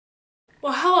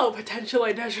Well, hello,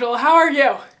 Potentially Digital. How are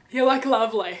you? You look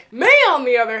lovely. Me, on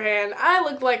the other hand, I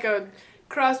look like a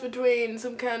cross between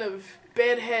some kind of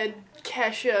bedhead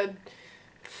Kesha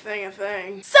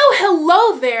thing. So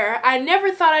hello there. I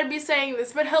never thought I'd be saying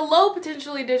this, but hello,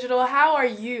 Potentially Digital. How are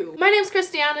you? My name's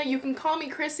Christiana. You can call me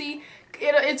Chrissy.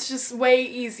 It's just way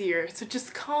easier, so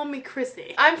just call me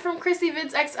Chrissy. I'm from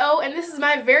ChrissyVidsXO, and this is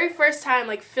my very first time,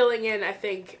 like, filling in, I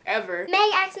think, ever.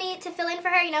 Meg asked me to fill in for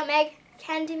her. You know, Meg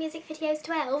can do music videos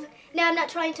 12. No, I'm not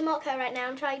trying to mock her right now.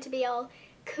 I'm trying to be all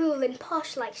cool and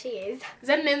posh like she is. Is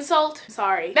that an insult?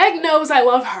 Sorry. Meg knows I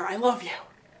love her. I love you.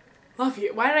 Love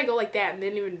you. Why did I go like that and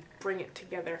didn't even bring it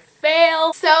together?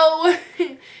 Fail. So,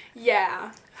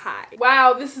 yeah. Hi.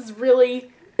 Wow, this is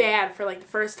really bad for like the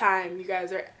first time you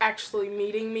guys are actually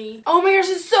meeting me. Oh my gosh,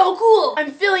 it's so cool!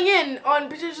 I'm filling in on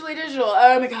Potentially Digital.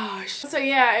 Oh my gosh. So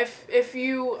yeah, if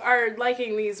you are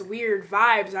liking these weird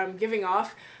vibes I'm giving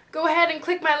off, go ahead and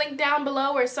click my link down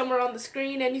below or somewhere on the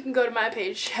screen and you can go to my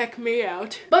page, check me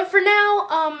out. But for now,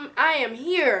 I am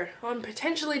here on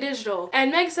Potentially Digital.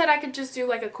 And Meg said I could just do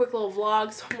like a quick little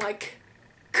vlog, so I'm like,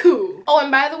 cool. Oh,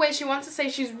 and by the way, she wants to say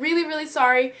she's really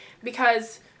sorry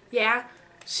because, yeah,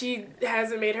 she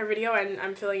hasn't made her video and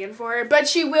I'm filling in for her, but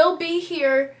she will be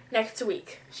here next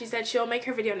week. She said she'll make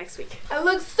her video next week. I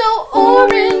look so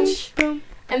orange,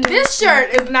 and this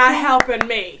shirt is not helping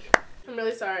me. I'm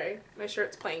really sorry. My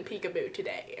shirt's playing peekaboo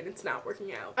today and it's not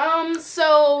working out.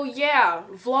 So yeah,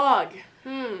 vlog.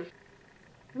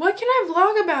 What can I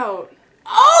vlog about?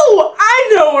 Oh,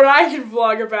 I know what I can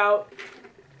vlog about.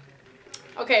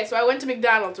 Okay, so I went to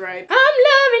McDonald's, right? I'm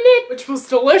loving it, which was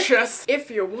delicious.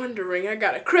 If you're wondering, I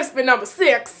got a crispy number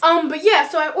 6. But yeah,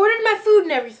 so I ordered my food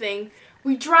and everything.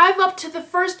 We drive up to the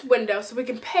first window so we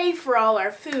can pay for all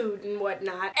our food and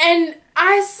whatnot. And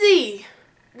I see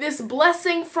this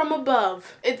blessing from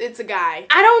above. It's a guy.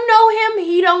 I don't know him,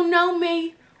 he don't know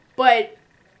me, but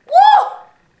woo!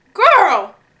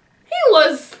 Girl! He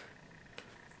was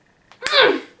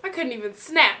I couldn't even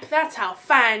snap. That's how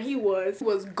fine he was. He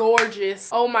was gorgeous.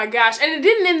 Oh my gosh. And it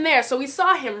didn't end there, so we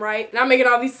saw him, right? And I'm making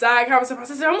all these side comments with my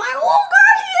sister. I'm like, oh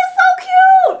god, he is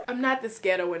so cute! I'm not this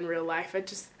ghetto in real life. I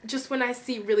just when I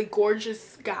see really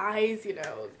gorgeous guys, you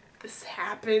know, this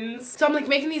happens. So I'm like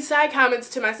making these side comments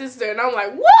to my sister and I'm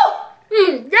like, whoa!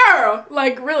 Girl!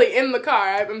 Like really in the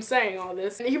car, I'm saying all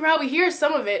this. And you probably hear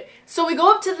some of it. So we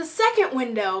go up to the second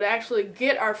window to actually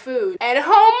get our food. And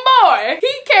homeboy,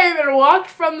 he came and walked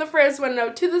from the first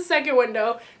window to the second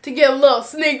window to get a little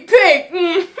sneak peek.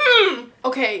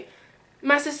 Okay.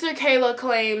 My sister Kayla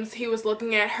claims he was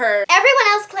looking at her. Everyone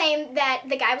else claimed that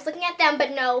the guy was looking at them,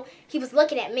 but no, he was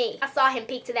looking at me. I saw him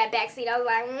peek to that back seat. I was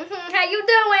like, how you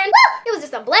doing? Woo! It was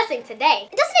just a blessing today.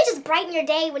 Doesn't it just brighten your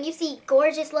day when you see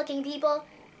gorgeous looking people?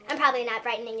 I'm probably not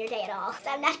brightening your day at all. So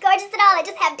I'm not gorgeous at all, I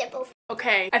just have dimples.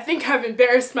 Okay, I think I've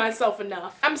embarrassed myself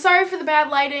enough. I'm sorry for the bad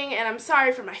lighting, and I'm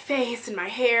sorry for my face and my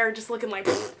hair just looking like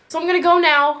So I'm gonna go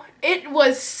now. It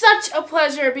was such a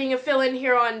pleasure being a fill-in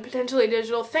here on Potentially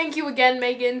Digital. Thank you again,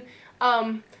 Megan.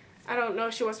 I don't know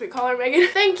if she wants me to call her Megan.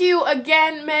 Thank you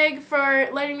again, Meg, for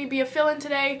letting me be a fill-in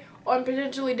today on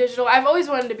Potentially Digital. I've always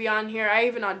wanted to be on here. I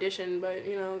even auditioned, but,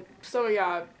 you know, some of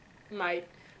y'all might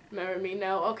remember me.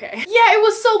 No? Okay. Yeah, it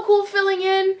was so cool filling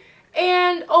in.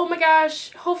 And, oh my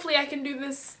gosh, hopefully I can do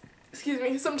this, excuse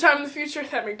me, sometime in the future.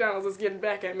 That McDonald's is getting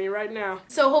back at me right now.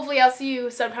 So hopefully I'll see you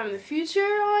sometime in the future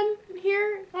on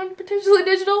here on Potentially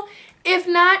Digital. If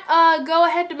not, go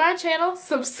ahead to my channel,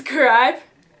 subscribe.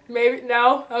 Maybe,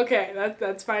 no? Okay,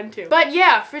 that's fine too. But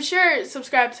yeah, for sure,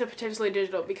 subscribe to Potentially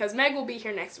Digital because Meg will be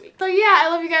here next week. So yeah, I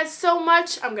love you guys so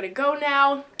much. I'm gonna go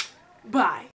now. Bye.